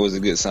Whisenhunt was a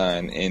good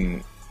sign,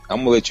 and I'm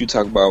gonna let you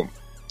talk about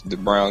the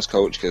Browns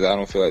coach because I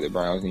don't feel like the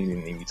Browns need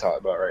to be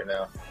talked about right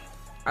now.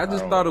 I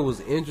just thought it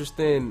was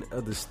interesting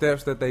the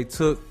steps that they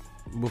took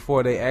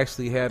before they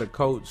actually had a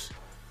coach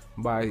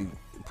by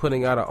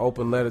putting out an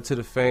open letter to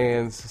the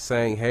fans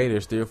saying, hey,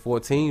 there's 3 or 4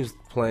 teams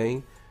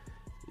playing.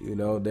 You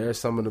know, they're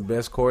some of the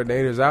best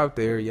coordinators out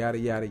there, yada,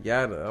 yada,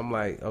 yada. I'm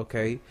like,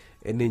 okay.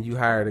 And then you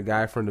hired a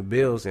guy from the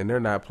Bills, and they're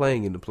not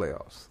playing in the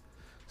playoffs.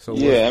 So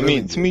yeah, I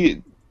mean, to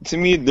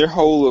me, their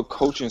whole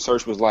coaching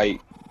search was like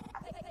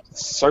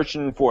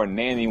searching for a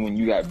nanny when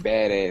you got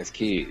badass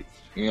kids.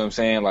 You know what I'm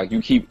saying? Like,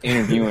 you keep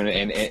interviewing,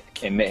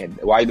 and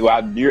while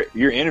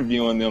you're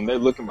interviewing them, they're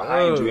looking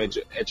behind you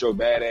at your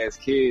badass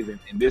kids. And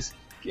in this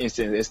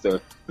instance,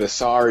 it's the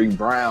sorry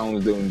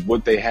Browns doing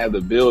what they have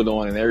to build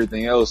on and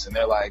everything else. And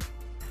they're like,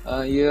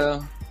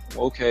 yeah,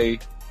 okay,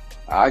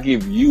 I'll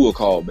give you a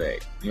call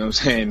back. You know what I'm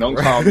saying? Don't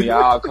call me,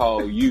 I'll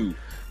call you.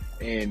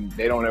 And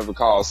they don't ever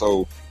call.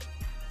 So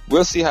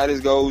we'll see how this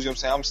goes. You know what I'm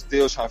saying? I'm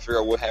still trying to figure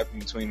out what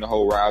happened between the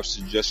whole Rob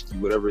Sajewski,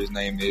 whatever his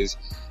name is.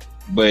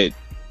 But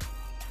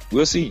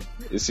we'll see.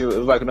 It was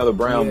like another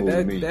Brown move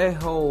to me.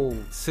 That whole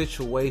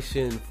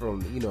situation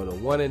from, you know, the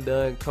one and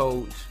done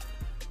coach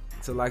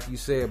to, like you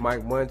said,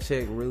 Mike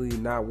Munchak really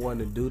not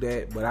wanting to do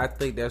that. But I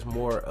think that's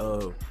more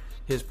of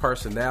his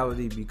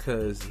personality,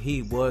 because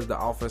he was the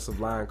offensive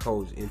line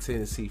coach in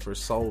Tennessee for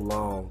so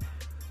long.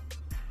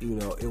 You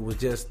know, it was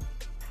just,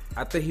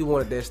 I think he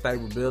wanted that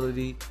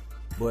stability,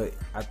 but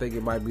I think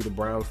it might be the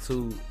Browns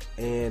too.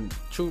 And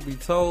truth be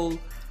told,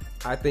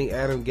 I think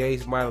Adam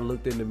Gase might have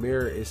looked in the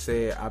mirror and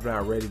said, I'm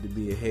not ready to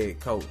be a head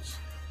coach.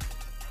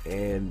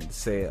 And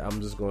said,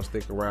 I'm just going to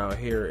stick around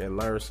here and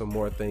learn some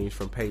more things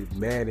from Peyton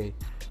Manning.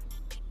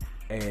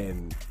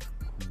 And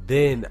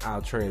then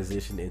I'll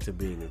transition into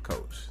being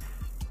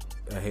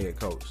a head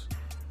coach.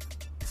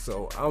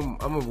 So I'm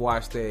going to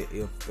watch that.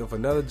 If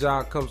another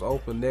job comes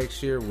open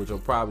next year, which will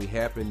probably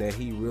happen, that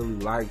he really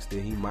likes,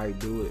 then he might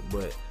do it.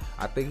 But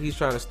I think he's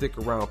trying to stick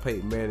around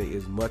Peyton Manning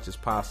as much as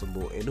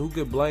possible. And who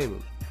could blame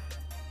him?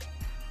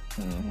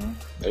 Mm-hmm.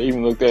 They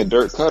even looked at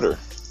Dirk Cutter.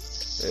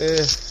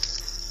 Yeah.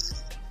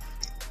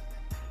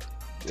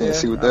 Didn't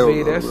see what that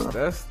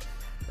was.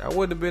 That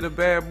wouldn't have been a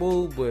bad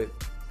move, but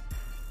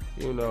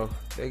you know,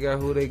 they got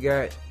who they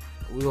got.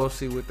 We're gonna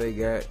see what they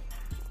got.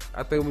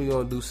 I think we're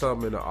gonna do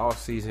something in the off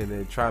season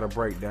and try to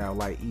break down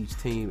like each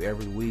team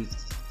every week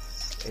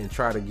and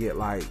try to get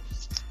like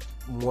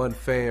one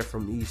fan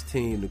from each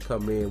team to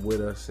come in with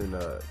us and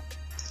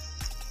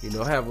you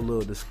know, have a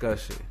little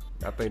discussion.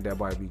 I think that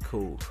might be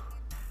cool.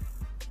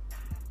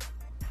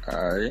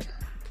 Alright.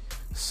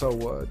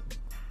 So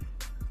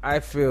I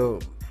feel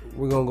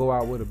we're gonna go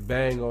out with a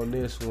bang on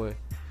this one.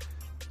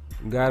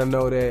 Gotta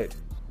know that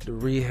the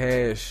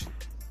rehash,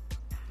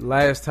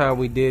 last time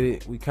we did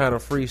it, we kind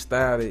of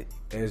freestyled it.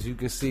 As you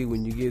can see,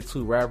 when you get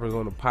two rappers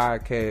on the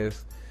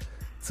podcast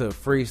to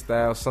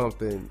freestyle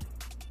something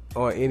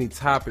on any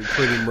topic,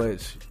 pretty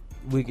much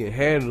we can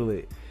handle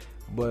it.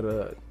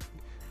 But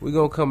we're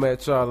gonna come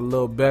at y'all a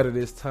little better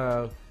this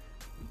time,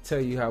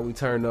 tell you how we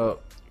turn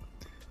up.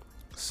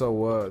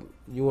 So,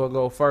 you want to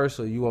go first,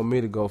 or you want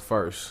me to go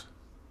first?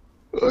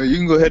 You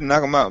can go ahead and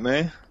knock them out,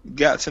 man.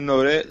 Got to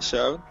know that,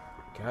 shout.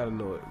 Gotta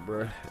know it,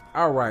 bro.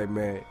 All right,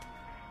 man.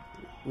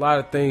 A lot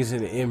of things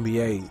in the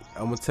NBA.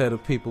 I'm going to tell the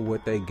people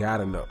what they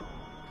gotta know.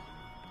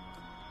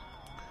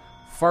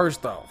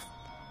 First off,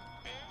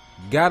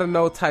 gotta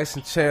know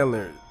Tyson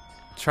Chandler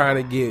trying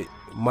to get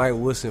Mike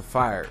Wilson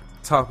fired.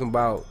 Talking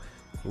about,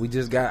 we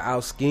just got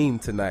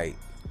out-schemed tonight.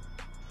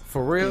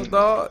 For real,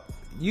 dog?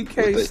 You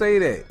can't say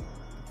that.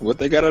 What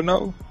they gotta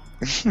know?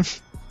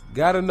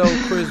 Gotta know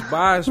Chris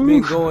Bosh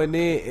been going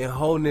in and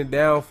holding it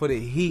down for the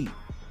Heat.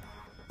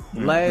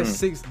 Last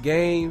 6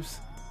 games,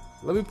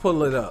 let me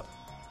pull it up.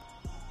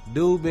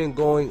 Dude been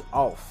going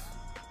off.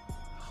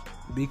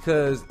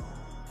 Because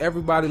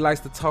everybody likes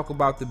to talk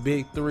about the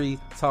big three,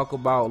 talk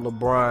about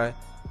LeBron,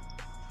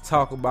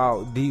 talk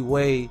about D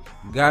Wade.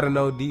 Gotta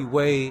know D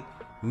Wade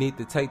need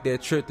to take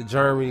that trip to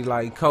Germany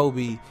like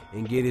Kobe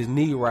and get his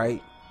knee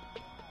right.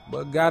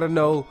 But gotta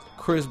know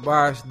Chris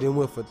Bosh then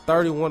went for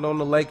 31 on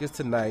the Lakers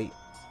tonight.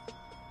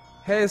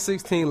 Had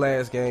 16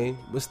 last game,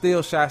 but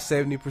still shot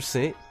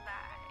 70%.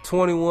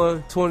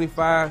 21,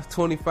 25,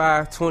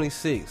 25,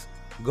 26.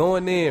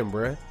 Going in,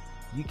 bruh.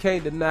 You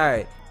can't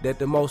deny that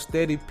the most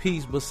steady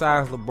piece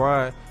besides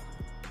LeBron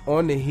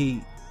on the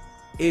Heat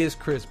is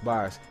Chris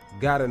Bosh.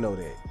 Gotta know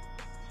that.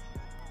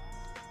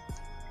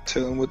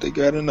 Tell them what they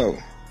gotta know.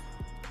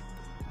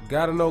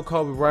 Gotta know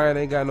Kobe Bryant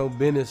ain't got no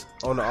business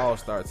on the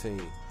All-Star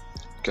team.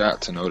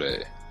 Got to know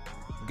that.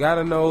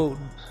 Gotta know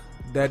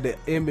that the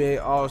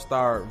NBA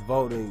All-Star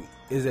voting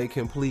is a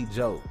complete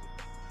joke.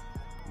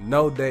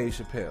 No Dave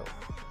Chappelle.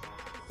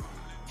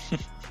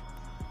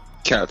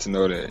 Got to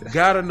know that.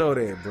 Gotta know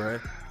that,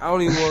 bruh. I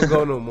don't even want to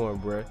go no more,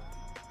 bruh.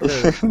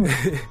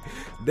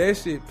 That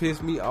shit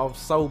pissed me off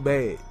so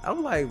bad.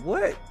 I'm like,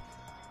 what?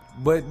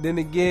 But then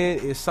again,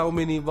 it's so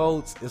many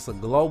votes. It's a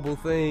global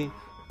thing.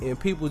 And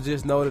people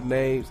just know the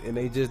names and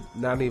they just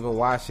not even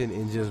watching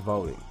and just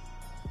voting.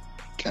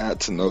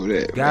 Got to know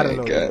that. Gotta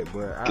know that,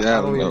 bro.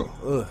 Gotta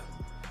know.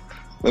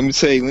 Let me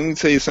tell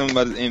you something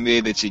about the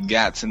NBA that you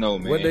got to know,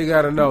 man. What they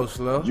gotta know,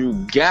 Slow? You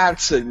got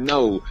to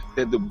know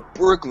that the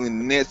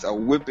Brooklyn Nets are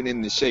whipping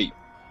into shape.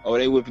 oh,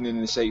 they whipping it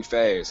in shape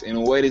fast. And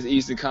the way this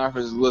Eastern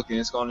Conference is looking,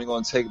 it's only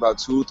going to take about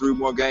 2 or 3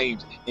 more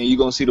games, and you're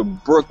going to see the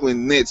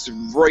Brooklyn Nets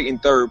right in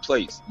 3rd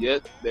place.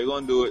 Yep, they're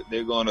going to do it.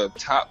 They're going to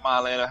top my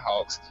Atlanta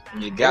Hawks,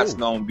 and you got to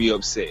know and be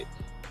upset.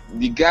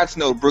 You got to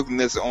know the Brooklyn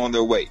Nets are on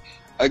their way.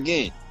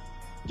 Again,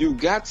 you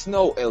got to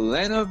know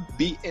Atlanta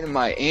beating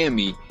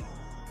Miami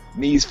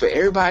needs for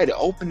everybody to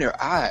open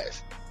their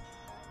eyes.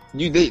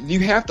 You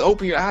have to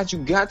open your eyes. You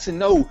got to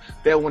know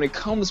that when it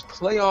comes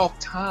playoff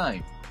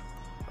time,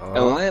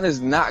 Atlanta's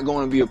not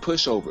going to be a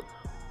pushover.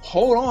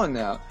 Hold on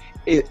now.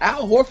 If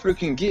Al Horford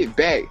can get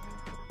back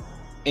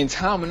in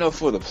time enough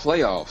for the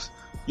playoffs,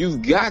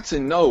 you've got to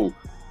know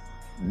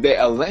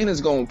that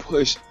Atlanta's going to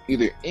push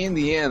either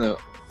Indiana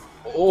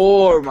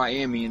or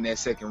Miami in that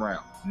second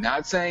round.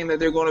 Not saying that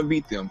they're going to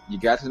beat them. You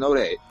got to know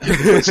that.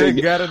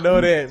 You got to know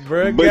that,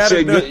 bro.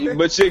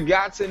 But you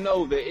got to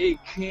know that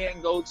it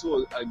can go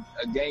to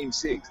a game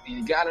 6. And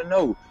you got to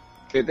know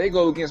that if they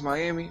go against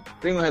Miami,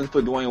 they're going to have to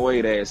put Dwayne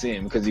Wade ass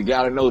in, because you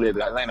got to know that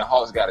the Atlanta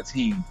Hawks got a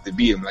team to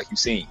beat them, like you've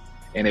seen.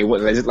 And they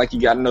went, just like you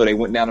got to know, they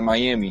went down to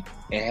Miami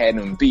and had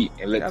them beat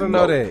and let them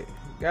know. That.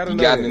 You got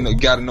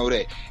to know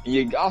that. And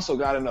you also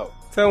got to know.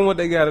 Tell them what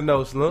they got to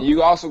know, Slum.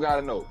 You also got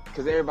to know,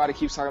 because everybody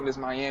keeps talking this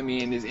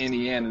Miami and this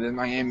Indiana, this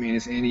Miami and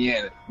this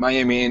Indiana,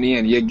 Miami and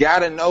Indiana. You got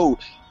to know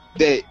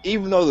that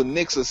even though the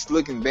Knicks are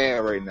looking bad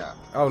right now,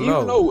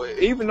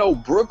 even though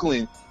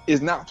Brooklyn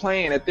is not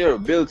playing at their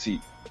ability,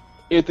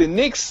 if the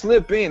Knicks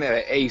slip in at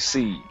an 8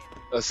 seed,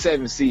 a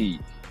 7 seed,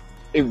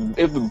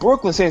 if the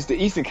Brooklyn, since the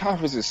Eastern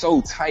Conference is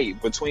so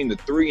tight between the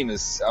 3 and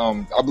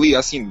the I believe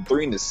I've seen the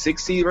 3 and the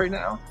 6 seed right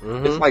now.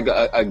 Mm-hmm. It's like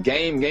a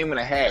game and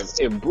a half.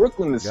 If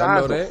Brooklyn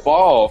decides to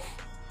fall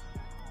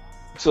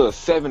to a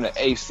 7 or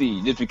 8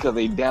 seed just because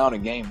they down a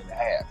game and a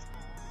half,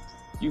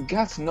 you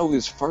got to know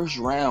this first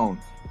round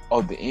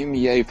of the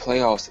NBA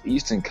playoffs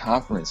Eastern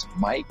Conference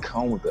might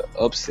come with an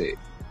upset.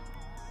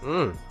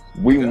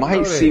 We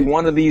might see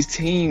one of these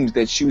teams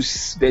that you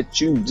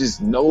just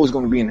know is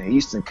going to be in the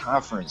Eastern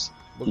Conference.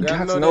 You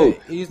got to know.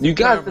 You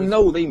got to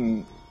know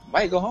they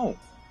might go home.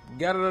 You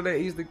got to know that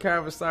Eastern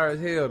Conference sorry as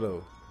hell,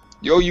 though.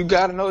 Yo, you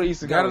got to know the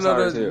Eastern Conference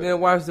sorry as hell.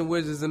 Man, Washington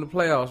Wizards in the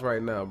playoffs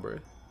right now, bro.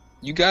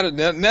 You got to.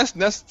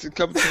 That's a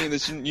couple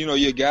teams that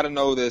you got to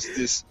know that's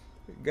this.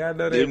 Got to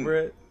know that,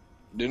 bro.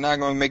 They're not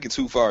going to make it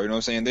too far. You know what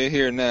I'm saying? They're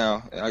here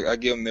now. I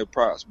give them their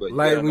props, but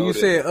like when you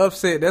said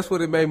upset, that's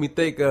what it made me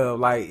think of.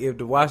 Like if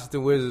the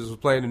Washington Wizards was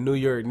playing the New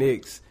York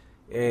Knicks,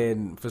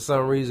 and for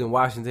some reason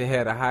Washington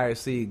had a higher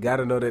seed, got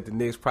to know that the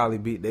Knicks probably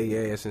beat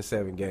their ass in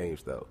 7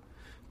 games though,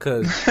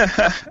 because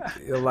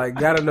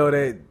got to know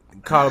that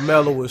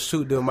Carmelo would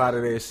shoot them out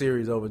of their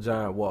series over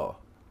John Wall.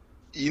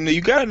 You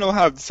got to know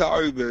how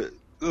sorry. But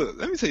look,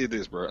 let me tell you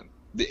this, bro.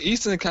 The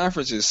Eastern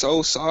Conference is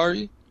so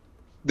sorry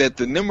that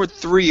the number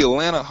 3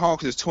 Atlanta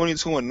Hawks is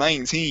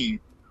 22-19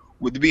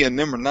 would be a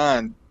number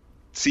 9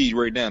 seed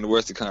right now in the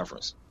Western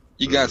Conference.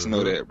 You got to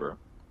know that, bro.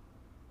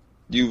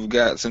 You've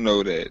got to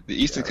know that. The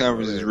Eastern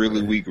Conference is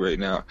really weak right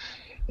now.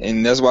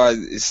 And that's why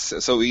it's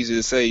so easy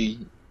to say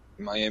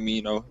Miami,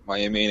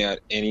 Indiana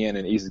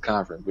in the Eastern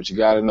Conference. But you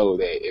got to know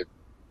that if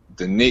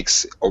the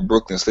Knicks or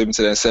Brooklyn slip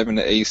into that 7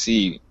 to 8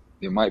 seed,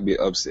 there might be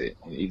an upset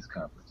in the Eastern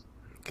Conference.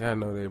 Got to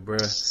know that, bro.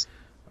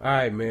 All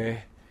right,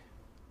 man.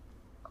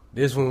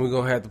 This one we're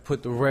going to have to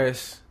put the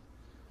rest.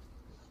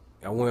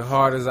 I went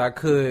hard as I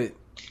could.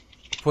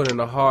 Put in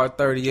a hard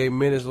 38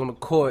 minutes on the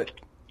court.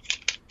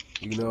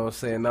 You know what I'm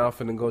saying? Now I'm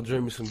finna go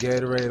drink me some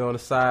Gatorade on the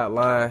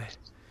sideline,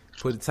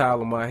 put a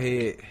towel on my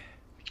head,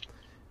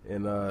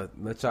 and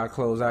let y'all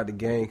close out the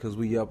game because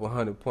we up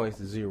 100 points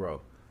to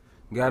 0.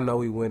 You gotta know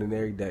we winning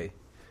every day.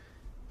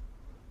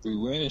 We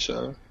winning,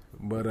 sure.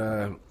 But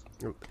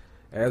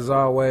as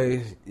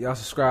always, y'all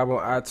subscribe on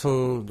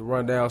iTunes, the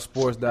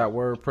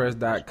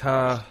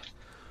rundownsports.wordpress.com.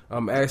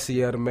 I'm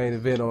actually at the main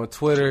event on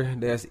Twitter.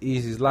 That's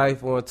Easy's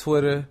Life on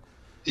Twitter.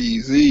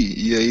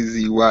 Easy,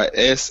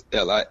 EAZYSLIFE.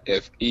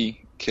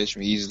 Catch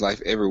me Easy's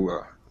Life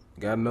everywhere.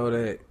 Gotta know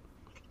that.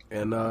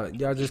 And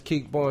y'all just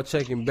keep on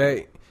checking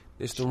back.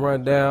 It's the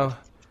rundown.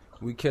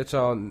 We catch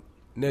y'all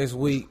next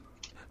week.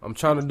 I'm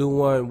trying to do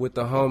one with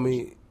the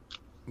homie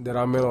that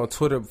I met on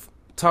Twitter.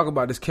 Talk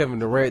about this Kevin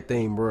Durant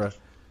thing, bruh.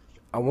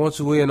 I want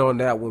you in on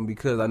that one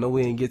because I know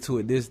we didn't get to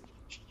it this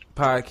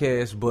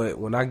podcast, but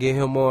when I get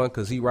him on,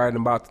 because he writing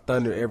about the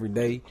Thunder every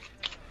day,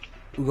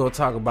 we're going to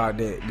talk about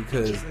that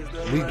because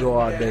we go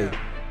all day.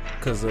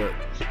 Because I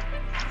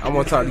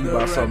want to talk to you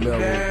about something else.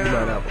 We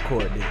might not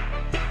record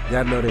that.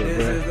 Y'all know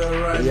that,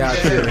 bro. Y'all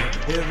too.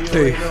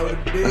 Peace.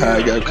 I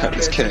got to cut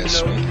this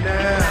cash,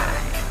 man.